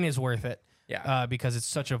big Wine is worth it. Yeah. Because it's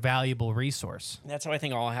such a valuable resource. That's how I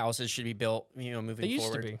think all houses should be built, moving They used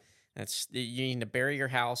forward. to be. You need to bury your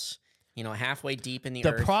house, halfway deep in the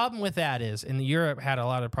The earth. problem with that is, and Europe had a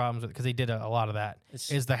lot of problems with because they did a lot of that,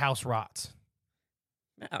 It's- is the house rots.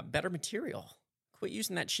 Better material. Quit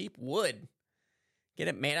using that cheap wood. Get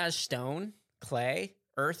it made out of stone, clay,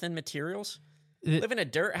 earth, and materials. Live in a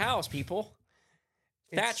dirt house, people.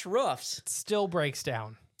 Thatch roofs. It still breaks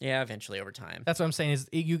down. Yeah, eventually over time. That's what I'm saying is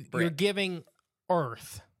you're Brick. giving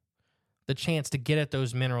Earth the chance to get at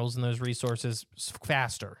those minerals and those resources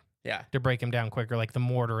faster Yeah, to break them down quicker, like the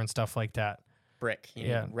mortar and stuff like that. brick. You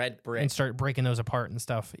Yeah. need red brick. And start breaking those apart and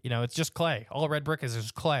stuff. It's just clay. All red brick is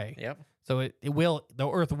just clay. Yep. So the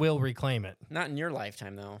Earth will reclaim it. Not in your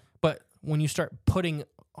lifetime, though. But when you start putting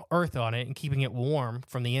earth on it and keeping it warm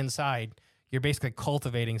from the inside, you're basically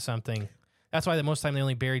cultivating something. That's why most of the time they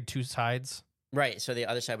only buried two sides. Right. So the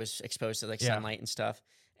other side was exposed to Yeah. sunlight and stuff.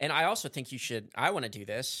 And I also think I want to do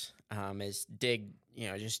this, is dig,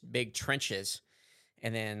 just big trenches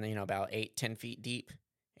and then, about 8-10 feet deep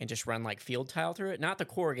and just run like field tile through it. Not the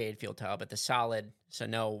corrugated field tile, but the solid so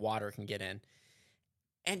no water can get in.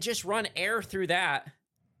 And just run air through that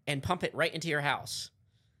and pump it right into your house.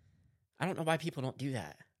 I don't know why people don't do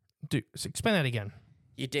that. Dude, explain that again.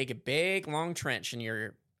 You dig a big, long trench in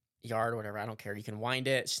your yard or whatever. I don't care. You can wind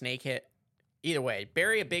it, snake it. Either way,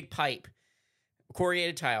 bury a big pipe,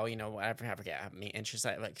 corrugated tile, I forget how many inches,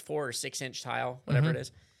 like 4 or 6 inch tile, whatever it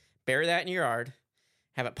is. Bury that in your yard,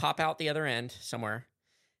 have it pop out the other end somewhere,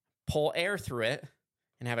 pull air through it,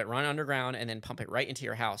 and have it run underground, and then pump it right into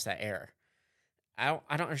your house, that air. I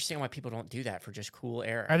don't understand why people don't do that for just cool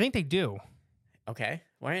air. I think they do. Okay.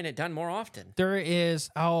 Why ain't it done more often? There's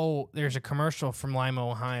a commercial from Lima,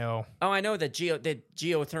 Ohio. Oh, I know the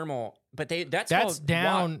geothermal, but that's called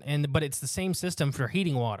down, but it's the same system for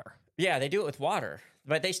heating water. Yeah, they do it with water,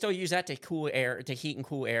 but they still use that to cool air, to heat and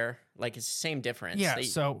cool air. Like it's the same difference. Yeah,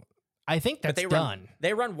 so I think that's done.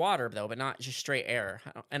 They run water though, but not just straight air.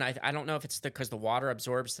 I don't know if it's because the water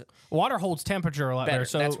absorbs. Water holds temperature a lot better.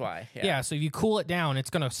 So that's why. Yeah. So if you cool it down, it's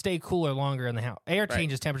going to stay cooler longer in the house. Air Right.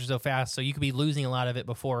 changes temperature so fast, so you could be losing a lot of it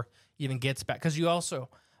before it even gets back. Because you also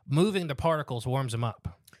moving the particles warms them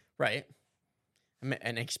up. Right.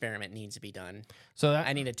 An experiment needs to be done. So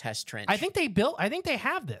I need a test trench. I think they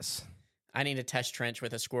have this. I need a test trench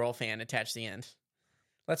with a squirrel fan attached to the end.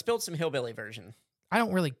 Let's build some hillbilly version.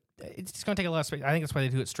 It's going to take a lot of space. I think that's why they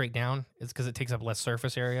do it straight down. It's because it takes up less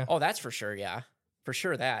surface area. Oh, that's for sure. Yeah, for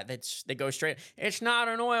sure. They go straight. It's not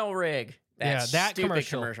an oil rig. That stupid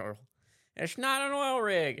commercial. It's not an oil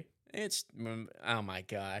rig. It's oh my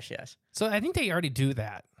gosh, yes. So I think they already do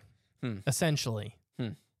that. Essentially,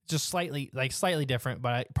 just slightly different,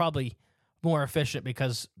 but probably more efficient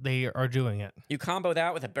because they are doing it. You combo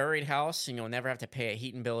that with a buried house, and you'll never have to pay a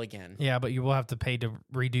heating bill again. Yeah, but you will have to pay to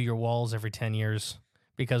redo your walls every 10 years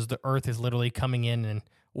because the earth is literally coming in and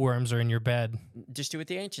worms are in your bed. Just do what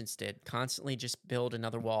the ancients did. Constantly just build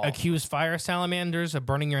another wall. Accuse fire salamanders of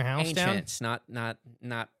burning your house down? Ancients, not.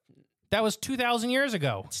 That was 2,000 years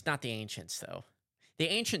ago. It's not the ancients, though. The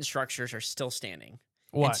ancient structures are still standing.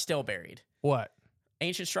 What? And still buried. What?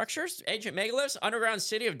 Ancient structures? Ancient megaliths? Underground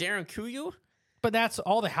city of Darankuyu? But that's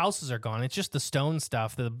all the houses are gone. It's just the stone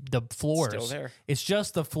stuff, the floors. Still there. It's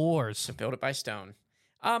just the floors. So build it by stone.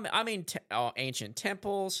 Ancient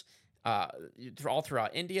temples, all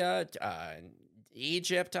throughout India,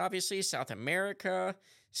 Egypt, obviously, South America.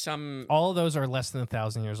 All of those are less than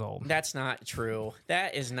 1,000 years old. That's not true.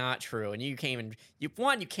 That is not true. And you can't even. You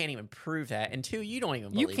can't even prove that, and two, you don't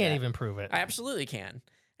even believe You can't that. even prove it. I absolutely can.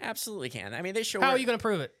 Absolutely can. I mean, they show. How are you going to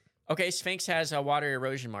prove it? Okay, Sphinx has water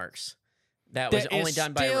erosion marks. That was only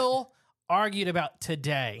done by. Still argued about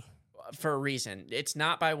today. For a reason. It's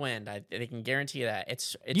not by wind. They can guarantee that.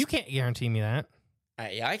 It's You can't guarantee me that.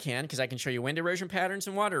 Yeah, I can, because I can show you wind erosion patterns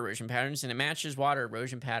and water erosion patterns, and it matches water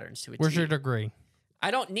erosion patterns to a Where's T. your degree? I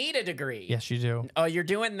don't need a degree. Yes, you do. Oh, you're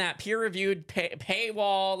doing that peer-reviewed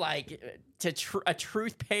paywall, like a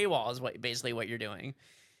truth paywall is basically what you're doing.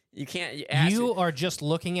 You can't. You are just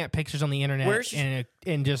looking at pictures on the internet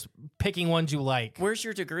and just picking ones you like. Where's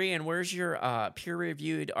your degree, and where's your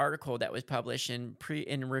peer-reviewed article that was published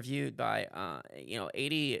and reviewed by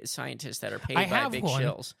 80 scientists that are paid by big shills? I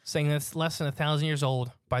have one saying that's less than 1,000 years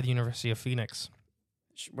old by the University of Phoenix.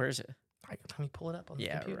 Where is it? Let me pull it up on the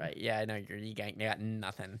computer. Yeah, right. Yeah, I know you got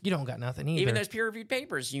nothing. You don't got nothing either. Even those peer-reviewed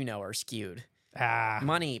papers, are skewed.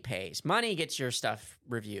 Money pays. Money gets your stuff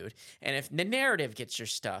reviewed. And if the narrative gets your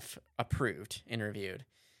stuff approved and reviewed,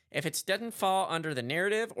 if it doesn't fall under the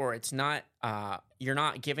narrative, or it's not, you're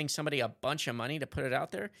not giving somebody a bunch of money to put it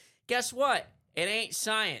out there, guess what? It ain't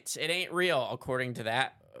science. It ain't real, according to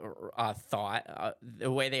that thought, the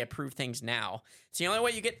way they approve things now. It's the only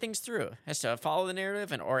way you get things through. It has to follow the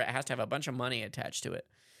narrative, or it has to have a bunch of money attached to it.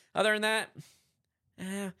 Other than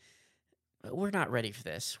that, we're not ready for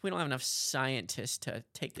this. We don't have enough scientists to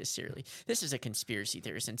take this seriously. This is a conspiracy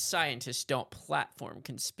theorist, and scientists don't platform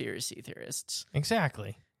conspiracy theorists.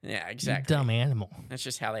 Exactly. Yeah, exactly. You dumb animal. That's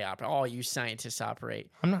just how they operate. All you scientists operate.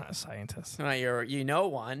 I'm not a scientist. Well, you know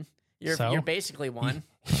one. You're basically one.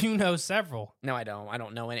 You know several. No, I don't. I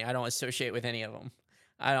don't know any. I don't associate with any of them.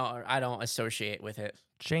 I don't associate with it.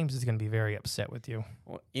 James is going to be very upset with you.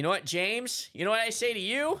 Well, you know what, James? You know what I say to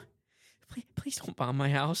you? Please don't bomb my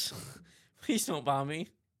house. Please don't bomb me.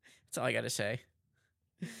 That's all I got to say.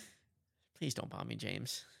 Please don't bomb me,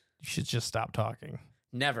 James. You should just stop talking.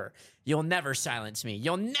 Never. You'll never silence me.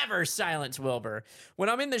 You'll never silence Wilbur. When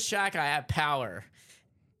I'm in the shack, I have power.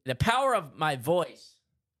 The power of my voice.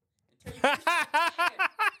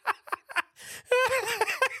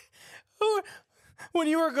 When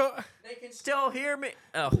you were they can still hear me.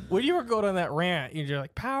 Oh, when you were going on that rant, you're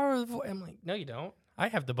like, power of the voice. I'm like, no, you don't. I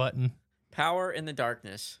have the button. Power in the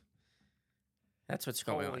darkness. That's what's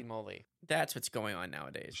going on. Holy moly. That's what's going on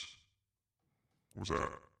nowadays. What's that?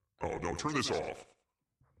 Oh, no, turn this off.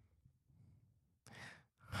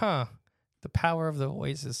 Huh. The power of the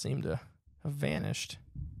voices seem to have vanished.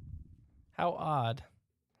 How odd.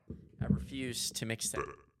 I refuse to mix that.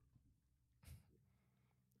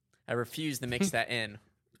 I refuse to mix that in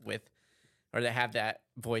with, or to have that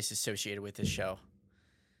voice associated with this show.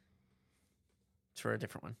 It's for a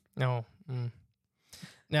different one. No.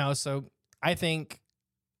 No, so I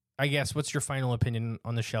guess, what's your final opinion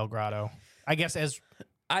on the Shell Grotto? I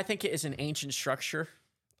think it is an ancient structure.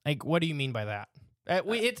 Like, what do you mean by that?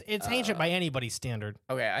 It's ancient by anybody's standard.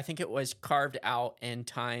 Okay, I think it was carved out in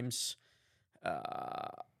times.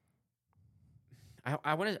 I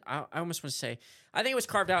almost want to say, I think it was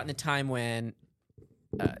carved out in the time when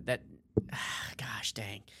gosh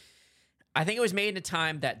dang. I think it was made in a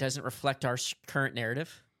time that doesn't reflect our current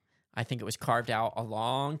narrative. I think it was carved out a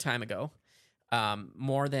long time ago,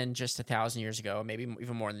 more than just 1,000 years ago, maybe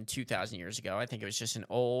even more than 2,000 years ago. I think it was just an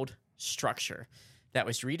old structure that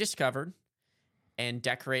was rediscovered and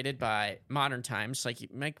decorated by modern times, like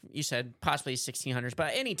you said, possibly 1600s,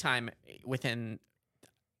 but any time within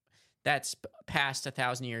that's past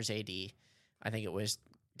 1,000 years AD, I think it was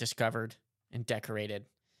discovered and decorated,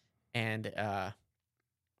 and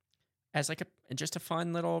as like just a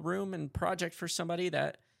fun little room and project for somebody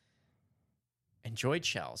that enjoyed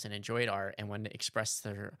shells and enjoyed art and wanted to express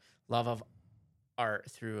their love of art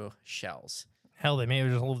through shells. Hell, they may have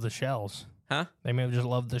just loved the shells. Huh? They may have just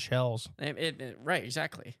loved the shells. Right,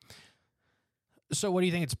 exactly. So what do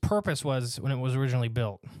you think its purpose was when it was originally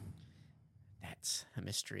built? That's a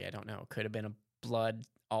mystery. I don't know. It could have been a blood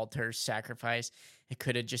altar sacrifice. It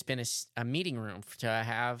could have just been a meeting room to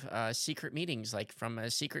have secret meetings, like from a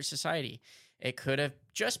secret society. It could have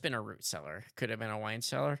just been a root cellar. It could have been a wine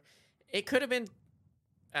cellar. It could have been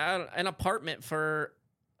an apartment for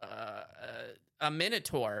a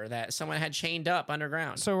minotaur that someone had chained up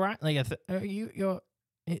underground. So, right, like, you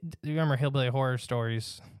remember Hillbilly Horror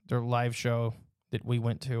Stories, their live show that we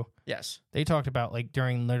went to? Yes. They talked about, like,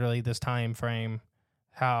 during literally this time frame,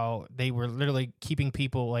 how they were literally keeping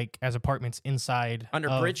people, like, as apartments inside. Under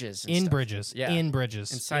bridges. In bridges. Yeah. In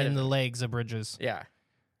bridges. Inside in of the them. legs of bridges. Yeah.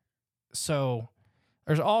 So,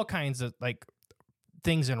 there's all kinds of, like,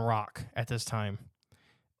 things in rock at this time.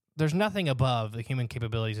 There's nothing above the human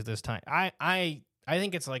capabilities at this time. I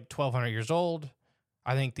think it's like 1,200 years old.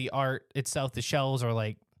 I think the art itself, the shells are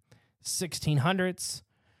like 1600s.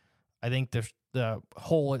 I think the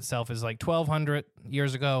hole itself is like 1,200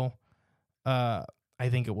 years ago. I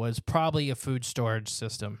think it was probably a food storage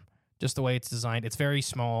system, just the way it's designed. It's very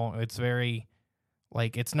small. It's very,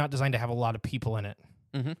 like, it's not designed to have a lot of people in it.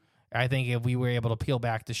 Mm-hmm. I think if we were able to peel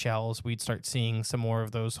back the shells, we'd start seeing some more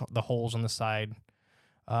of the holes on the side.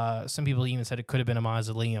 Some people even said it could have been a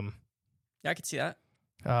mausoleum. Yeah, I could see that.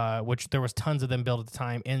 Which there was tons of them built at the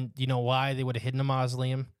time. And you know why they would have hidden a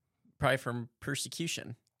mausoleum? Probably from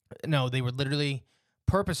persecution. No, they were literally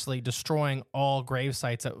purposely destroying all grave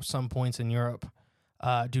sites at some points in Europe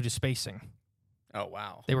due to spacing. Oh,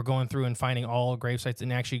 wow. They were going through and finding all grave sites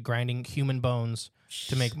and actually grinding human bones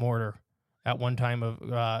to make mortar at one time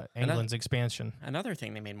of England's expansion. Another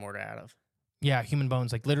thing they made mortar out of. Yeah, human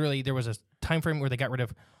bones. Like, literally, there was a time frame where they got rid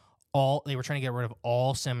of they were trying to get rid of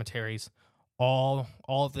all cemeteries, all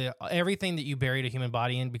of the everything that you buried a human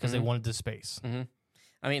body in because they wanted the space. Mm-hmm.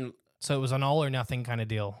 I mean, so it was an all or nothing kind of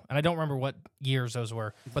deal. And I don't remember what years those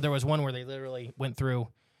were, but there was one where they literally went through,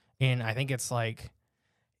 and I think it's like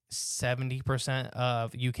 70%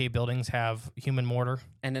 of UK buildings have human mortar.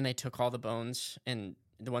 And then they took all the bones and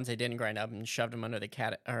the ones they didn't grind up and shoved them under the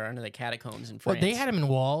catacombs in France. Well, they had them in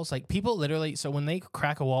walls. Like, people literally, so when they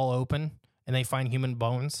crack a wall open and they find human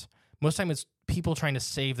bones, most of the time it's people trying to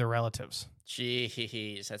save their relatives.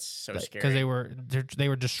 Jeez, that's so scary. Because they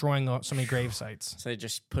were destroying so many grave sites. So they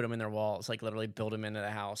just put them in their walls, like literally build them into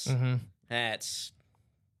the house. Mm-hmm. That's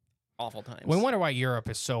awful times. We wonder why Europe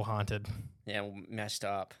is so haunted. Yeah, messed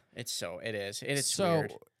up. It is. It is so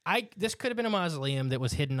weird. This could have been a mausoleum that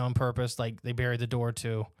was hidden on purpose, like they buried the door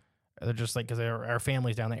to. They're just like, because our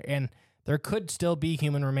family's down there, and there could still be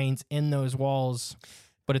human remains in those walls,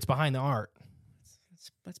 but it's behind the art.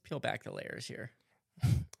 Let's peel back the layers here.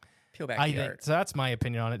 Peel back the art. So that's my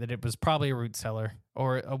opinion on it. That it was probably a root cellar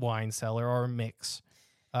or a wine cellar or a mix,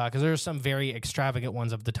 because there's some very extravagant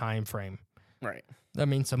ones of the time frame. Right. I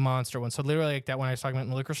mean, some monster ones. So literally, like that one I was talking about in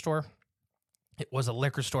the liquor store, it was a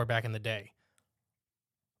liquor store back in the day.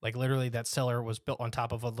 Like, literally, that cellar was built on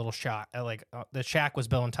top of a little shack. The shack was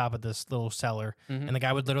built on top of this little cellar. Mm-hmm. And the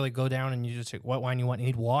guy would literally go down and you just say, what wine you want? And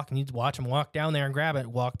he'd walk and you'd watch him walk down there and grab it,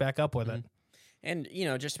 walk back up with it. And,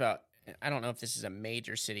 just about, I don't know if this is a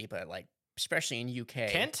major city, but, like, especially in UK.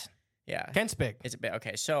 Kent? Yeah. Kent's big. It's a bit,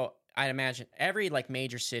 okay. So, I'd imagine every, like,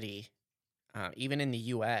 major city, even in the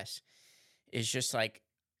US, is just, like,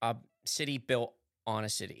 a city built on a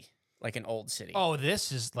city. Like an old city. Oh,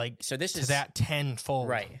 this is like that tenfold.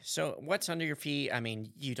 Right. So what's under your feet? I mean,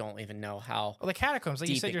 you don't even know how. Well, the catacombs, like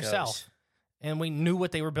you said yourself. Goes. And we knew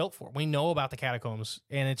what they were built for. We know about the catacombs.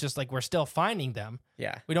 And it's just like we're still finding them.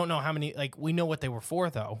 Yeah. We don't know how many, like, we know what they were for,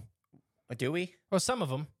 though. Do we? Well, some of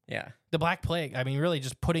them. Yeah. The Black Plague. I mean, really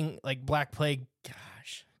just putting, like, Black Plague.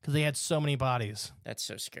 Gosh. Because they had so many bodies. That's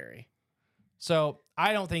so scary. So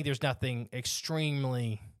I don't think there's nothing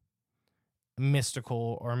extremely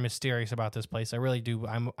mystical or mysterious about this place. I really do.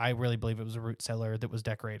 I really believe it was a root cellar that was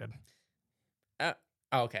decorated.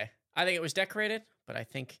 Okay. I think it was decorated, but I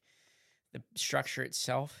think the structure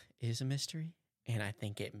itself is a mystery, and I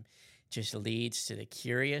think it just leads to the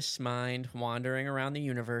curious mind wandering around the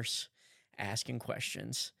universe, asking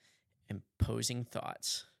questions and posing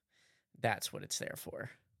thoughts. That's what it's there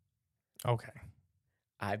for. Okay.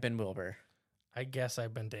 I've been Wilbur. I guess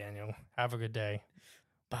I've been Daniel. Have a good day.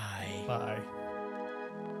 Bye. Bye.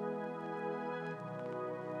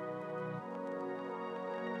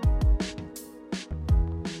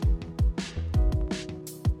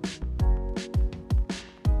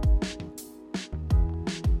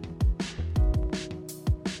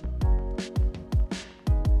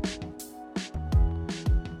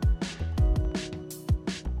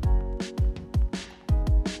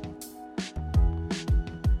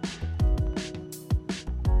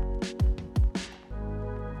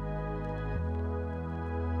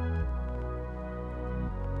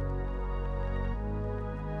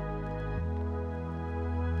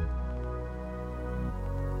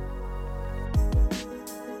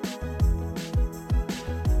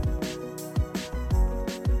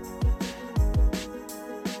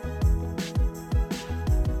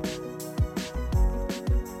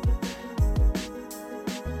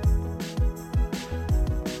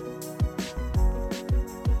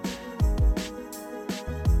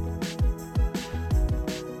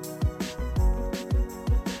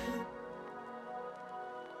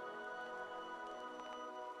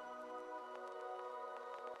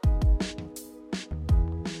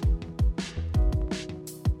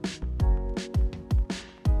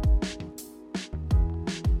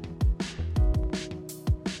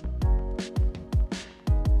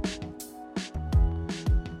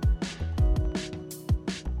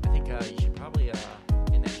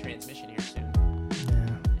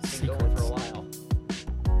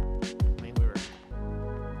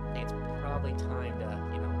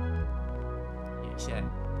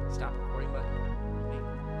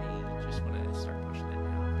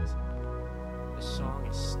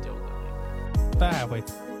 the highway.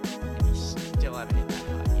 And you still haven't hit that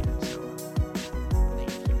button yet. So I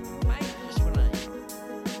think you might just want to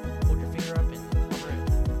hold your finger up and hover it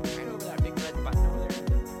right over that big red button over there.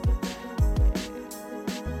 And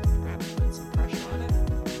perhaps put some pressure on it.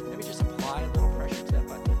 Maybe just apply a little pressure to that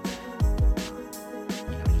button.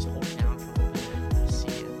 Just hold it down for a little bit and you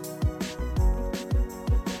see it.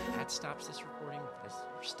 That stops this recording because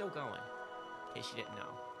we're still going, in case you didn't know.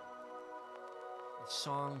 The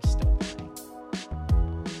song's still playing. I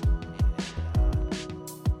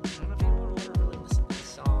don't know if anyone would ever really listen to this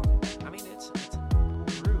song. I mean, it's a cool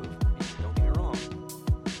groove. I mean, don't get me wrong.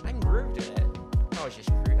 I can groove to it. I was just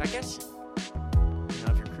cruise. I guess,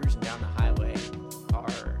 if you're cruising down the highway, car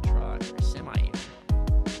or truck or semi, you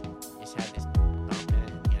just had this bump in,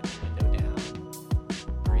 you had the window down,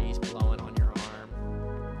 breeze blowing on your arm.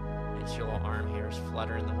 It's your little arm hairs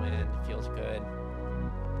flutter in the wind. It feels good.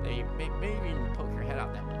 Maybe even poke your head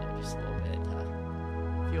out that window just a little bit.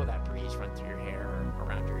 Feel that breeze run through your hair or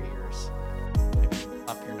around your ears. Maybe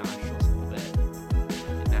up your nostrils a little bit.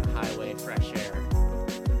 In that highway, fresh air.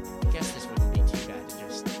 I guess this wouldn't be too bad to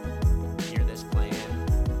just hear this playing,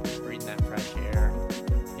 breathing that fresh air,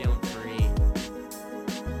 feeling free,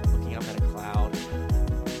 looking up at a cloud,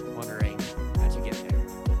 wondering how'd you get there?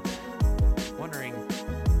 Wondering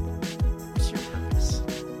what's your purpose?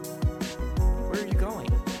 Where are you going?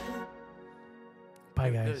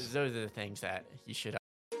 Bye, guys. Those are the things that you should.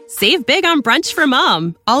 Save big on brunch for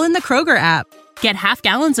mom, all in the Kroger app. Get half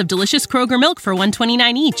gallons of delicious Kroger milk for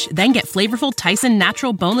 $1.29 each. Then get flavorful Tyson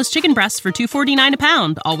natural boneless chicken breasts for $2.49 a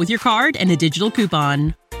pound, all with your card and a digital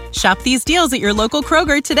coupon. Shop these deals at your local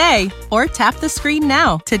Kroger today, or tap the screen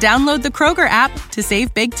now to download the Kroger app to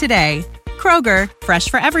save big today. Kroger, fresh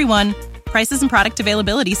for everyone. Prices and product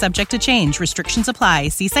availability subject to change. Restrictions apply.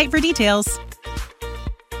 See site for details.